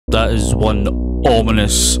That is one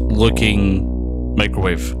ominous looking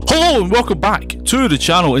microwave. Hello and welcome back to the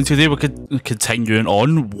channel, and today we're continuing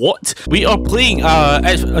on what? We are playing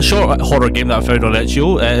a short horror game that I found on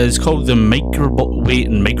itch.io. It is called the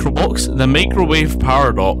Microbox. The Microwave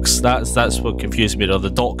Paradox. That's what confused me, the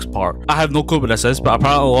docs part. I have no clue what this is, but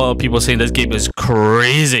apparently a lot of people are saying this game is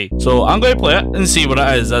crazy. So I'm going to play it and see what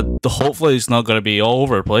it is. Hopefully it's not going to be all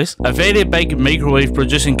over the place. A very big microwave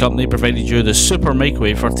producing company provided you the super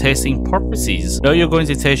microwave for testing purposes. Now you're going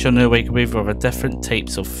to test your new microwave with a different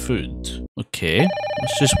types of food. Okay.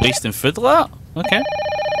 It's just wasting food like that? Okay.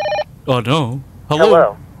 Oh no.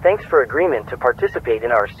 Hello. Thanks for agreement to participate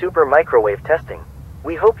in our super microwave testing.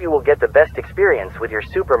 We hope you will get the best experience with your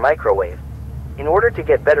super microwave. In order to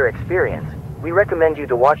get better experience, we recommend you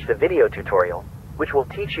to watch the video tutorial, which will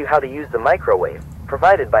teach you how to use the microwave,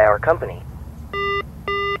 provided by our company.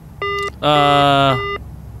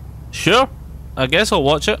 Sure. I guess I'll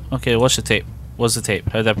watch it. Okay, watch the tape. What's the tape?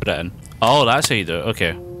 How did I put it in? Oh, that's how you do it.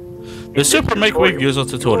 Okay. The super microwave user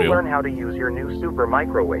tutorial. You will learn how to use your new super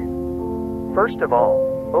microwave. First of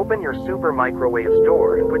all, open your super microwave's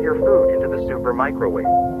door and put your food into the super microwave.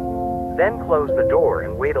 Then close the door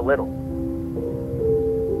and wait a little.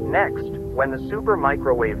 Next, when the super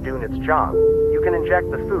microwave doing its job, you can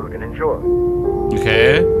inject the food and enjoy.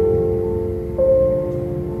 Okay.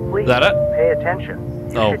 Please, Is that it? pay attention.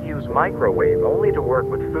 You should use microwave only to work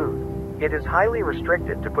with food. It is highly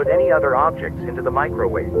restricted to put any other objects into the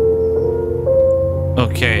microwave.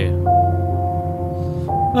 Okay.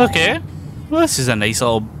 Okay. Well, this is a nice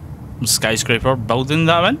little skyscraper building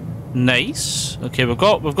that I'm in. Nice. Okay, we've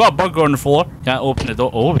got a burger on the floor. Can't open the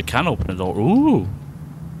door. Oh, we can open the door. Ooh.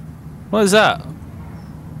 What is that?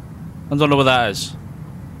 I don't know what that is.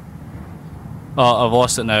 Oh, I've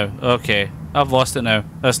lost it now. Okay. I've lost it now.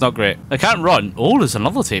 That's not great. I can't run. Oh, there's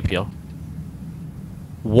another tape here.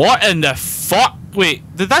 What in the fuck? Wait,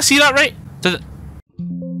 did I see that right? Did it...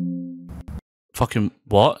 Fucking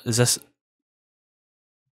what? Is this...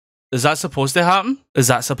 Is that supposed to happen? Is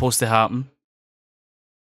that supposed to happen?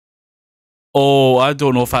 Oh, I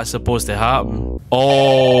don't know if that's supposed to happen.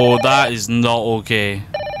 Oh, that is not okay.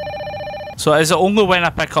 So is it only when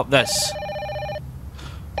I pick up this?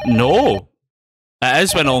 No. It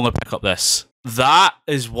is when I only pick up this. That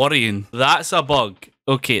is worrying. That's a bug.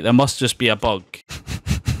 Okay, there must just be a bug.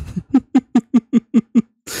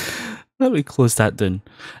 Let me close that down.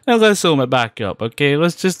 And let's open it back up, okay?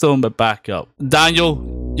 Let's just open it back up. Daniel,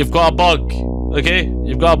 you've got a bug, okay?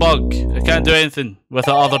 You've got a bug. I can't do anything with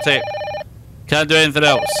the other tape. Can't do anything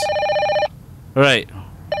else. Right.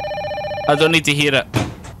 I don't need to hear it.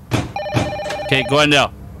 Okay, go in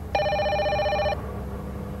there.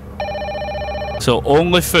 So,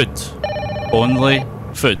 only food. Only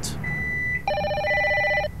food.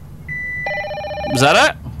 Was that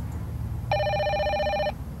it?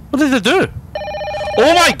 What did it do?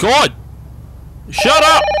 Oh my god! Shut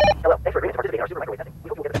up! Hello, thanks for agreeing to participate in our super microwave testing. We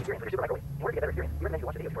hope you will get the best experience with your super microwave. In order to get better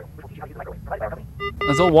experience, we recommend you watch the video tutorial, which will teach you how to use the microwave, provided by our company.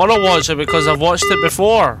 I don't want to watch it because I've watched it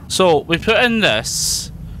before. So, we put in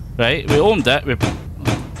this, right? We owned it,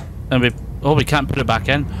 oh, we can't put it back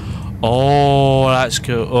in. Oh, that's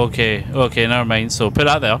cool. Okay, okay, never mind. So, put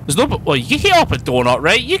that there. There's no, well, you can heat up a donut,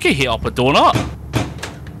 right? You can heat up a donut.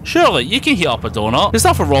 Surely, you can heat up a donut. There's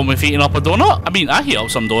nothing wrong with heating up a donut. I mean, I heat up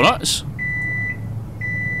some donuts.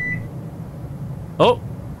 Oh,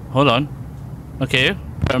 hold on. Okay,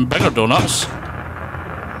 putting bigger donuts.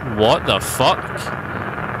 What the fuck?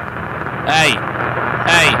 Hey!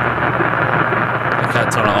 Hey! I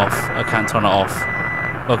can't turn it off. I can't turn it off.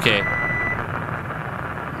 Okay.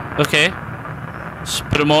 Okay. Just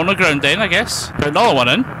put them all on the ground then, I guess. Put another one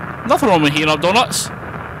in. Nothing wrong with heating up donuts.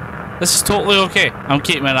 This is totally okay. I'm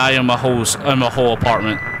keeping an eye on my whole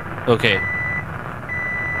apartment. Okay.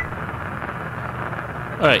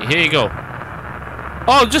 Alright, here you go.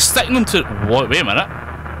 Oh, just sticking them to... What? Wait a minute.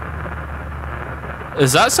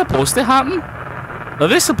 Is that supposed to happen? Are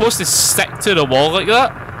they supposed to stick to the wall like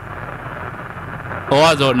that? Oh,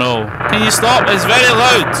 I don't know. Can you stop? It's very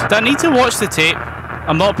loud. Do I need to watch the tape?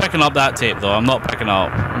 I'm not picking up that tape, though. I'm not picking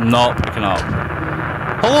up. I'm not picking up.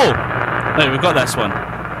 Hello! Right, we've got this one.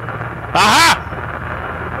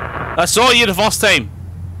 Aha! I saw you the first time.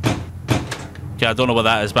 Okay, I don't know what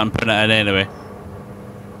that is, but I'm putting it in anyway.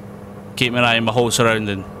 Keep an eye on my whole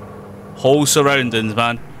surrounding. Whole surroundings,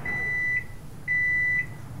 man.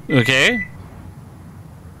 Okay.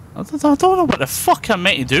 I don't know what the fuck I'm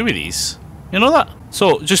meant to do with these. You know that?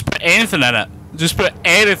 So, just put anything in it. Just put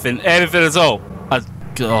anything at all.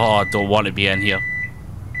 I don't want to be in here.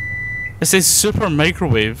 It says super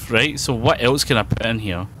microwave, right? So what else can I put in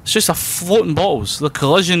here? It's just a floating bottles. The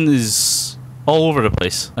collision is All over the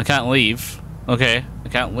place. I can't leave. Okay, I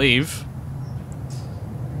can't leave.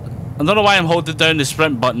 I don't know why I'm holding down the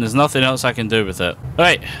sprint button. There's nothing else I can do with it.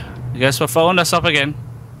 Right, I guess we're following this up again.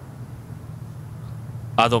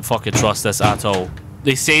 I don't fucking trust this at all.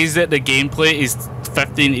 They says that the gameplay is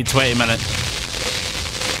 15 to 20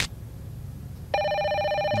 minutes.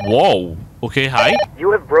 Whoa. Okay, hi.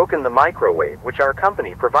 You have broken the microwave which our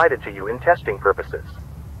company provided to you in testing purposes.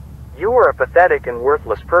 You are a pathetic and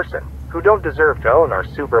worthless person who don't deserve to own our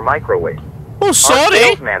super microwave. Oh, sorry. Our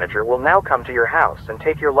sales manager will now come to your house and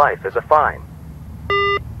take your life as a fine.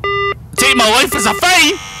 Take my life as a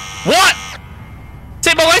fine? What?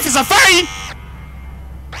 Take my life as a fine?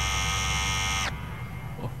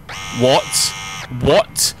 What?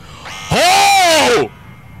 What? Oh!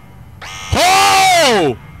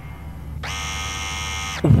 Oh!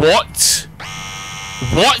 What?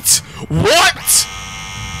 What? What?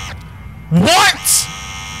 What?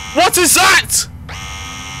 What is that?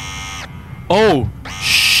 Oh,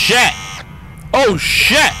 shit. Oh,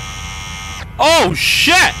 shit. Oh,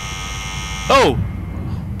 shit. Oh.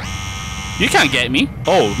 You can't get me.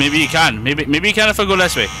 Oh, maybe you can. Maybe you can if I go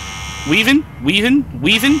this way. Weaving, weaving,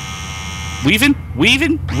 weaving, weaving,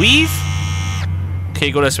 weaving, weave.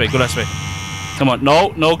 Okay, go this way, go this way. Come on. No,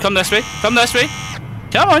 no, come this way. Come this way.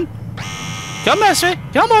 Come on. Come this way.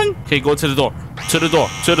 Come on. Okay, go to the door. To the door.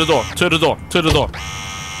 To the door. To the door. To the door.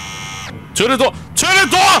 To the door. To the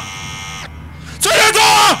door. To the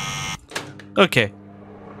door. Okay.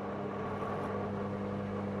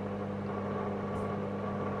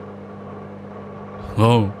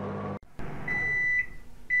 Oh.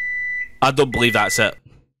 I don't believe that's it.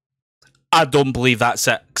 I don't believe that's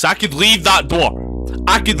it. Because I could leave that door.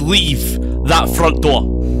 I could leave that front door.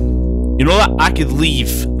 You know that? I could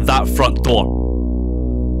leave that front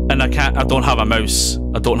door. And I can't. I don't have a mouse.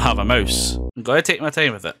 I don't have a mouse. I'm going to take my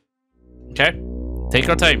time with it. Okay? Take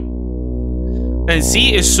our time. And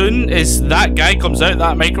see, as soon as that guy comes out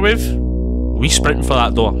that microwave, we sprinting for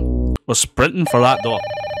that door. We're sprinting for that door.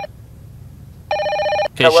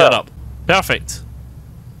 Okay, Hello. Shut up. Perfect.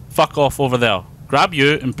 Fuck off over there. Grab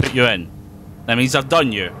you and put you in. That means I've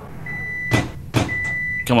done you.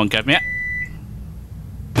 Come on, give me it.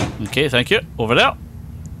 Okay, thank you. Over there.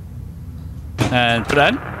 And put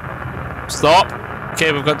in. Stop.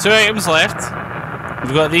 Okay, we've got 2 items left.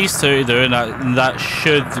 We've got these 2 to do, and that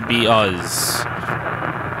should be us.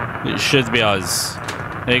 It should be us.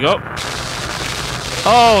 There you go.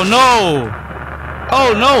 Oh no!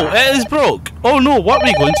 Oh no, it is broke. Oh no, what are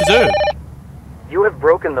we going to do? You have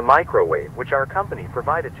broken the microwave which our company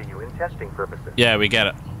provided to you in testing purposes. Yeah, we get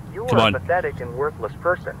it. You Come are on. a pathetic and worthless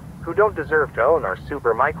person who don't deserve to own our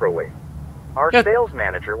super microwave. Our Yeah. sales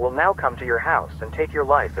manager will now come to your house and take your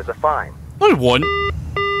life as a fine. No, I won't.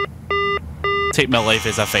 Take my life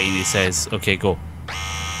as a fine, he says. Okay, go.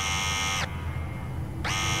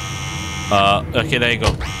 Okay, there you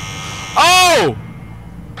go. Oh!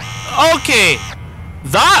 Okay!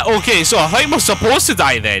 That? Okay, so I think we're supposed to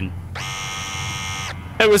die then.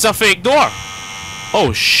 It was a fake door.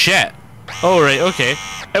 Oh, shit. Alright, okay.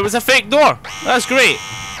 It was a fake door. That's great.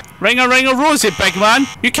 Ring a rosy, big man.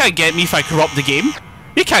 You can't get me if I corrupt the game.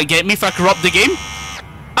 You can't get me if I corrupt the game.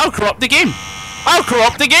 I'll corrupt the game. I'll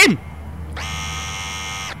corrupt the game.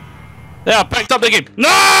 There, I picked up the game.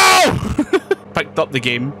 No! Picked up the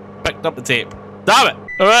game. Picked up the tape. Damn it.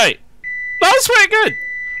 Alright. That was pretty good.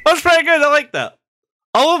 That was pretty good. I like that.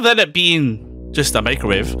 Other than it being just a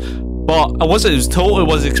microwave, but I totally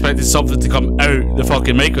wasn't expecting something to come out the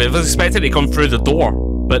fucking microwave. I was expecting it to come through the door,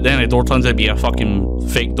 but then the door turns out to be a fucking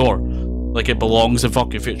fake door. Like it belongs in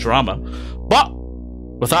fucking Futurama. But,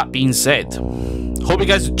 with that being said, hope you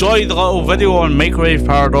guys enjoyed the little video on Microwave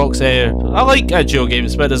Paradox. I like geo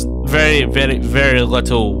games, but there's very, very, very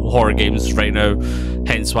little horror games right now.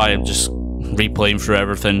 Hence why I'm just replaying through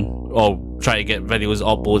everything. I'll try to get videos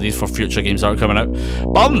uploaded for future games that are coming out.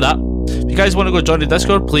 But other than that, if you guys want to go join the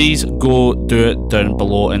Discord, please go do it down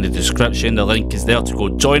below in the description. The link is there to go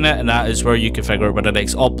join it, and that is where you can figure out when the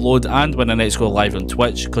next upload and when the next go live on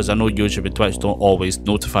Twitch, because I know YouTube and Twitch don't always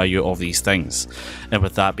notify you of these things. And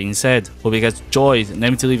with that being said, hope you guys enjoyed.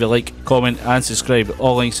 Remember to leave a like, comment and subscribe.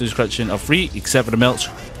 All links to the description are free except for the merch.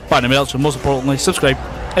 Buy the merch, and most importantly, subscribe.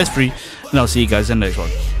 It's free, and I'll see you guys in the next one.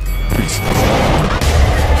 Peace.